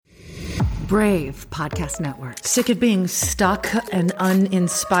Brave Podcast Network. Sick of being stuck and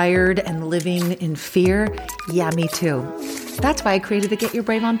uninspired and living in fear? Yeah, me too. That's why I created the Get Your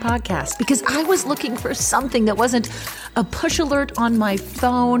Brave On podcast, because I was looking for something that wasn't a push alert on my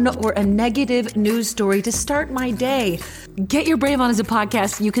phone or a negative news story to start my day. Get Your Brave On is a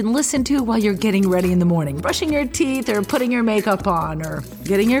podcast you can listen to while you're getting ready in the morning, brushing your teeth or putting your makeup on or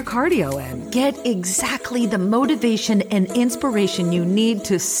getting your cardio in. Get exactly the motivation and inspiration you need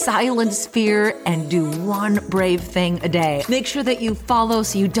to silence fear and do one brave thing a day. Make sure that you follow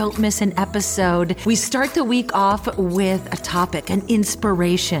so you don't miss an episode. We start the week off with a topic, an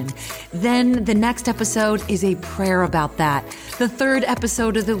inspiration. Then the next episode is a prayer about that. The third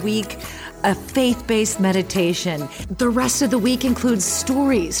episode of the week, a faith-based meditation. The rest of the week includes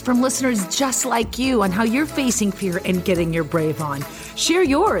stories from listeners just like you on how you're facing fear and getting your brave on. Share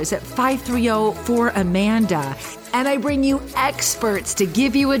yours at 530-4AMANDA. And I bring you experts to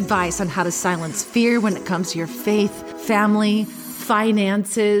give you advice on how to silence fear when it comes to your faith, family,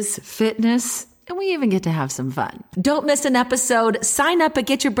 finances, fitness, and we even get to have some fun. Don't miss an episode. Sign up at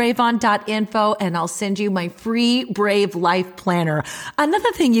getyourbraveon.info and I'll send you my free Brave Life Planner.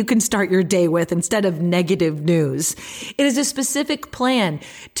 Another thing you can start your day with instead of negative news. It is a specific plan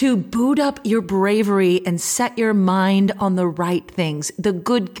to boot up your bravery and set your mind on the right things, the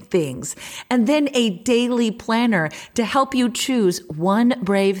good things, and then a daily planner to help you choose one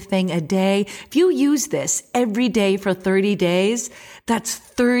brave thing a day. If you use this every day for 30 days, that's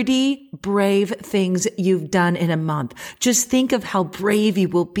 30 brave things you've done in a month. Just think of how brave you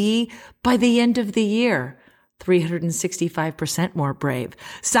will be by the end of the year. 365% more brave.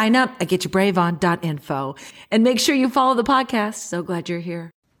 Sign up at getyourbraveon.info and make sure you follow the podcast. So glad you're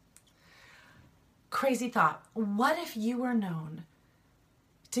here. Crazy thought. What if you were known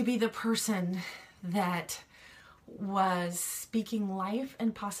to be the person that was speaking life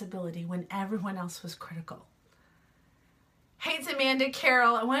and possibility when everyone else was critical? Hey, it's Amanda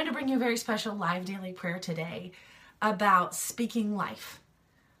Carroll. I wanted to bring you a very special live daily prayer today about speaking life.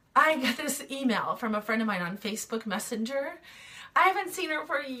 I got this email from a friend of mine on Facebook Messenger. I haven't seen her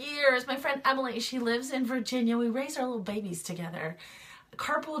for years. My friend Emily, she lives in Virginia. We raised our little babies together,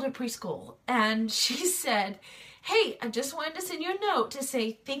 carpool to preschool. And she said, hey, I just wanted to send you a note to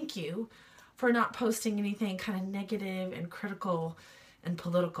say thank you for not posting anything kind of negative and critical and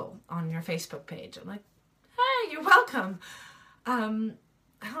political on your Facebook page. I'm like, hey, you're welcome. I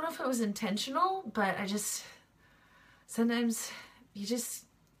don't know if it was intentional, but sometimes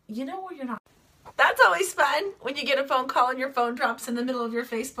you know where you're not. That's always fun when you get a phone call and your phone drops in the middle of your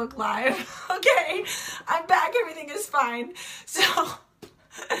Facebook Live. Okay, I'm back. Everything is fine. So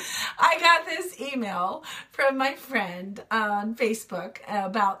I got this email from my friend on Facebook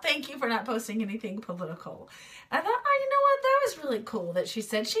about thank you for not posting anything political. I thought, oh, you know what? That was really cool that she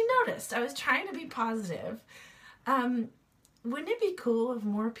said she noticed. I was trying to be positive. Wouldn't it be cool if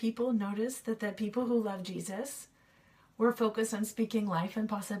more people noticed that the people who love Jesus were focused on speaking life and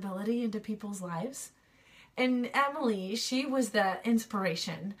possibility into people's lives? And Emily, she was the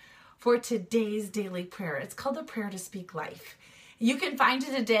inspiration for today's daily prayer. It's called the Prayer to Speak Life. You can find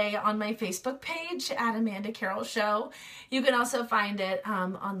it today on my Facebook page at Amanda Carroll Show. You can also find it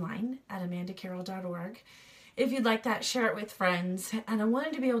online at amandacarroll.org. If you'd like that, share it with friends. And I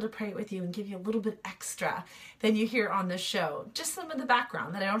wanted to be able to pray it with you and give you a little bit extra than you hear on the show. Just some of the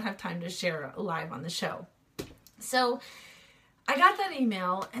background that I don't have time to share live on the show. So I got that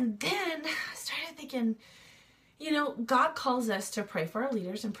email and then I started thinking, you know, God calls us to pray for our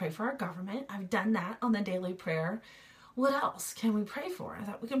leaders and pray for our government. I've done that on the daily prayer. What else can we pray for? I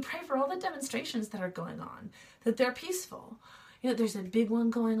thought we can pray for all the demonstrations that are going on, that they're peaceful. You know, there's a big one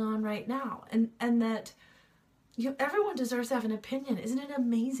going on right now, and that everyone deserves to have an opinion. Isn't it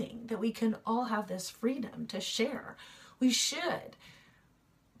amazing that we can all have this freedom to share? We should.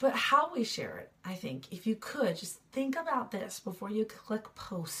 But how we share it, I think, if you could, just think about this before you click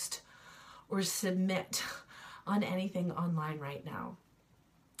post or submit on anything online right now.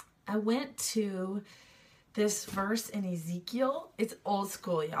 I went to this verse in Ezekiel. It's old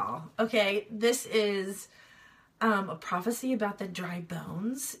school, y'all. Okay, this is a prophecy about the dry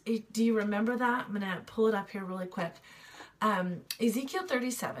bones. Do you remember that? I'm going to pull it up here really quick. Ezekiel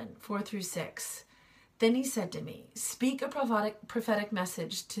 37, 4-6. Then he said to me, speak a prophetic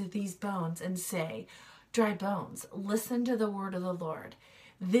message to these bones and say, dry bones, listen to the word of the Lord.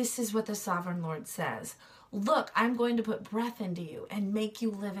 This is what the sovereign Lord says. Look, I'm going to put breath into you and make you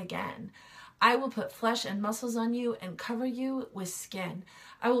live again. I will put flesh and muscles on you and cover you with skin.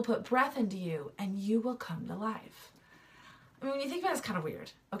 I will put breath into you and you will come to life. I mean, when you think about it, it's kind of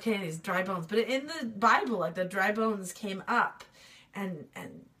weird. Okay, these dry bones. But in the Bible, like the dry bones came up and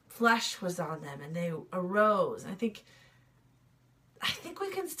flesh was on them and they arose. I think we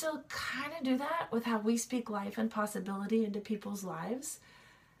can still kind of do that with how we speak life and possibility into people's lives.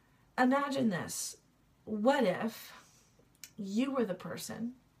 Imagine this. What if you were the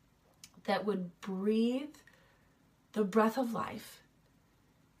person that would breathe the breath of life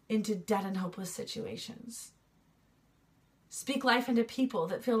into dead and hopeless situations? Speak life into people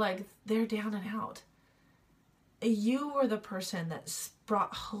that feel like they're down and out. You were the person that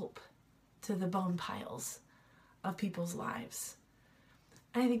brought hope to the bone piles of people's lives.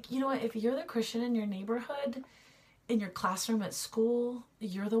 And I think, you know what, if you're the Christian in your neighborhood, in your classroom at school,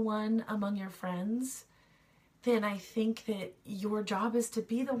 you're the one among your friends, then I think that your job is to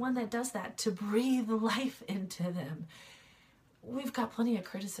be the one that does that, to breathe life into them. We've got plenty of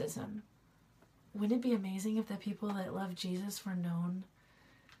criticism. Wouldn't it be amazing if the people that love Jesus were known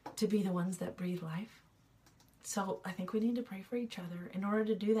to be the ones that breathe life? So I think we need to pray for each other. In order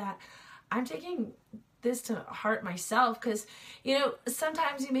to do that, I'm taking this to heart myself because, you know,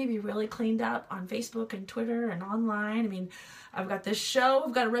 sometimes you may be really cleaned up on Facebook and Twitter and online. I mean, I've got this show,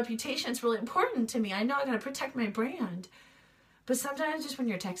 I've got a reputation. It's really important to me. I know I got to protect my brand. But sometimes just when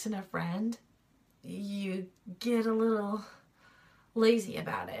you're texting a friend, you get a little lazy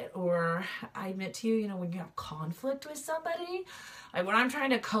about it. Or I admit to you, you know, when you have conflict with somebody, like when I'm trying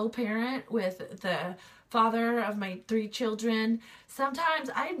to co-parent with the father of my 3 children, sometimes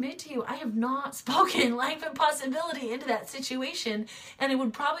I admit to you, I have not spoken life and possibility into that situation, and it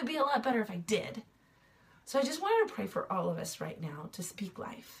would probably be a lot better if I did. So I just wanted to pray for all of us right now to speak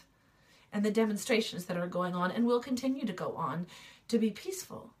life and the demonstrations that are going on and will continue to go on to be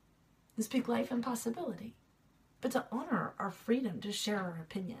peaceful and speak life and possibility, but to honor our freedom to share our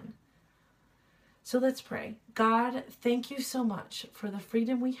opinion. So let's pray. God, thank you so much for the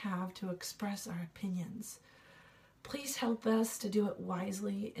freedom we have to express our opinions. Please help us to do it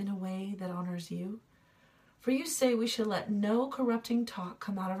wisely in a way that honors you. For you say we should let no corrupting talk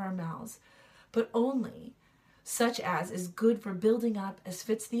come out of our mouths, but only such as is good for building up as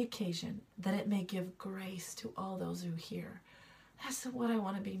fits the occasion, that it may give grace to all those who hear. That's what I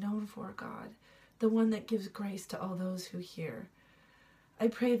want to be known for, God, the one that gives grace to all those who hear. I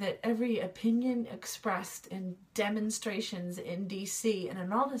pray that every opinion expressed in demonstrations in D.C. and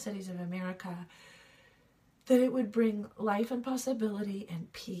in all the cities of America, that it would bring life and possibility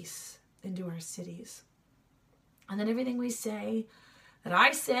and peace into our cities. And that everything we say, that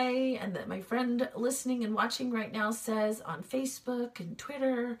I say, and that my friend listening and watching right now says on Facebook and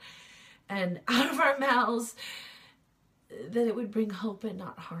Twitter and out of our mouths, that it would bring hope and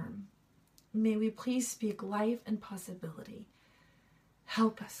not harm. May we please speak life and possibility.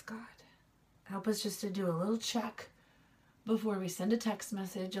 Help us, God. Help us just to do a little check before we send a text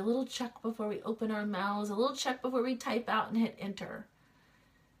message, a little check before we open our mouths, a little check before we type out and hit enter.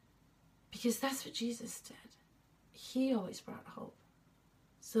 Because that's what Jesus did. He always brought hope.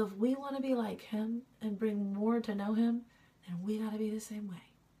 So if we want to be like him and bring more to know him, then we got to be the same way.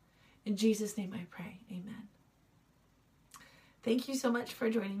 In Jesus' name I pray. Amen. Thank you so much for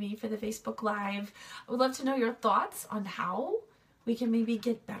joining me for the Facebook Live. I would love to know your thoughts on how we can maybe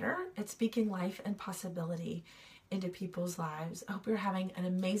get better at speaking life and possibility into people's lives. I hope you're having an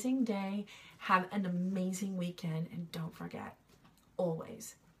amazing day. Have an amazing weekend. And don't forget,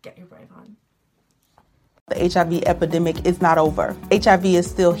 always get your brave on. The HIV epidemic is not over. HIV is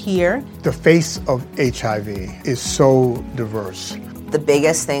still here. The face of HIV is so diverse. The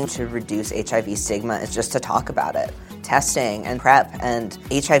biggest thing to reduce HIV stigma is just to talk about it. Testing and PrEP and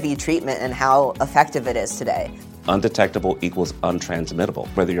HIV treatment and how effective it is today. Undetectable equals untransmittable.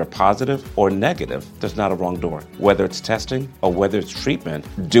 Whether you're positive or negative, there's not a wrong door. Whether it's testing or whether it's treatment,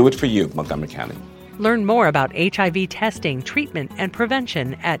 do it for you, Montgomery County. Learn more about HIV testing, treatment, and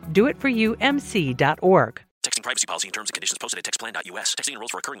prevention at doitforyoumc.org. Texting privacy policy and terms and conditions posted at textplan.us. Texting enrolls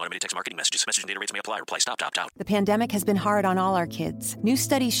for recurring automated text marketing messages. Message and data rates may apply. Reply stop to opt out. The pandemic has been hard on all our kids. New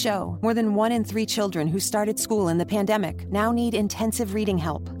studies show more than 1 in 3 children who started school in the pandemic now need intensive reading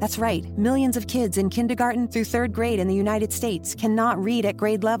help. That's right. Millions of kids in kindergarten through 3rd grade in the United States cannot read at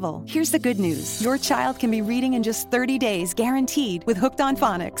grade level. Here's the good news. Your child can be reading in just 30 days, guaranteed, with Hooked on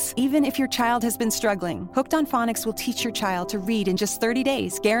Phonics. Even if your child has been struggling, Hooked on Phonics will teach your child to read in just 30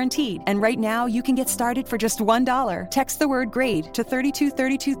 days, guaranteed. And right now, you can get started for just just $1. Text the word GRADE to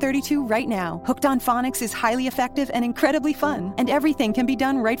 323232 right now. Hooked on Phonics is highly effective and incredibly fun, and everything can be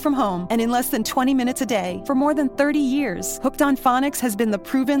done right from home and in less than 20 minutes a day. For more than 30 years, Hooked on Phonics has been the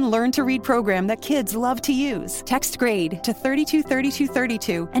proven learn-to-read program that kids love to use. Text GRADE to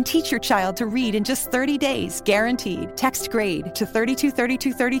 323232 and teach your child to read in just 30 days, guaranteed. Text GRADE to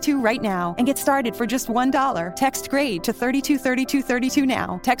 323232 right now and get started for just $1. Text GRADE to 323232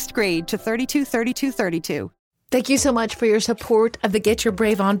 now. Text GRADE to 323232. Thank you so much for your support of the Get Your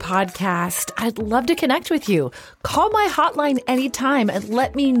Brave On podcast. I'd love to connect with you. Call my hotline anytime and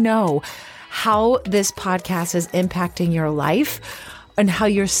let me know how this podcast is impacting your life and how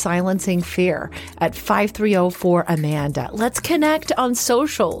you're silencing fear at 530-4AMANDA. Let's connect on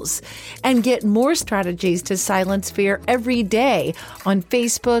socials and get more strategies to silence fear every day on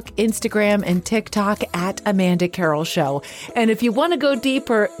Facebook, Instagram, and TikTok at Amanda Carroll Show. And if you want to go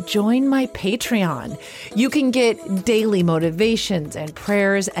deeper, join my Patreon. You can get daily motivations and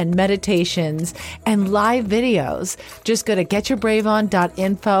prayers and meditations and live videos. Just go to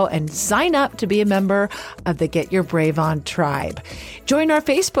getyourbraveon.info and sign up to be a member of the Get Your Brave On tribe. Join our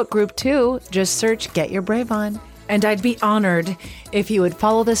Facebook group too. Just search Get Your Brave On. And I'd be honored if you would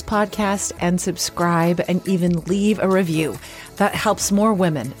follow this podcast and subscribe and even leave a review. That helps more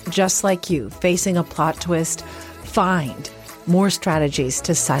women just like you facing a plot twist find more strategies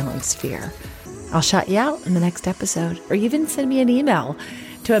to silence fear. I'll shout you out in the next episode, or even send me an email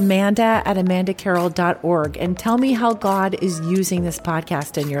to amanda@amandacarroll.org and tell me how God is using this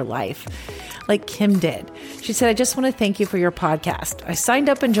podcast in your life. Like Kim did. She said, I just want to thank you for your podcast. I signed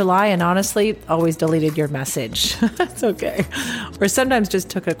up in July and honestly always deleted your message. That's okay. Or sometimes just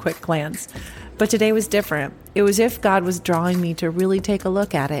took a quick glance. But today was different. It was if God was drawing me to really take a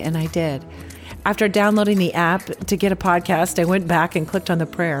look at it, and I did. After downloading the app to get a podcast, I went back and clicked on the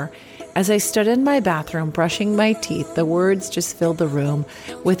prayer. As I stood in my bathroom brushing my teeth, the words just filled the room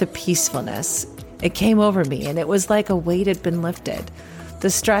with a peacefulness. It came over me, and it was like a weight had been lifted. The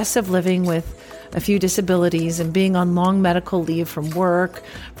stress of living with a few disabilities and being on long medical leave from work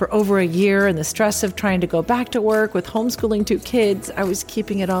for over a year, and the stress of trying to go back to work with homeschooling 2 kids, I was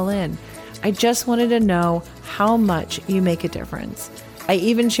keeping it all in. I just wanted to know how much you make a difference. I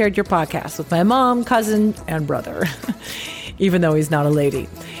even shared your podcast with my mom, cousin, and brother, even though he's not a lady.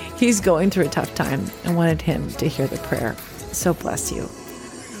 He's going through a tough time. I wanted him to hear the prayer. So bless you.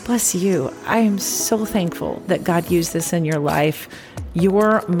 Bless you. I am so thankful that God used this in your life.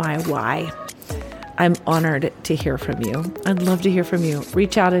 You're my why. I'm honored to hear from you. I'd love to hear from you.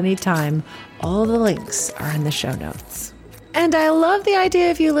 Reach out anytime. All the links are in the show notes. And I love the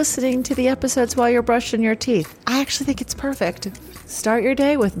idea of you listening to the episodes while you're brushing your teeth. I actually think it's perfect. Start your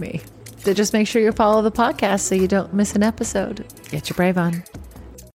day with me. So just make sure you follow the podcast so you don't miss an episode. Get Your Brave On.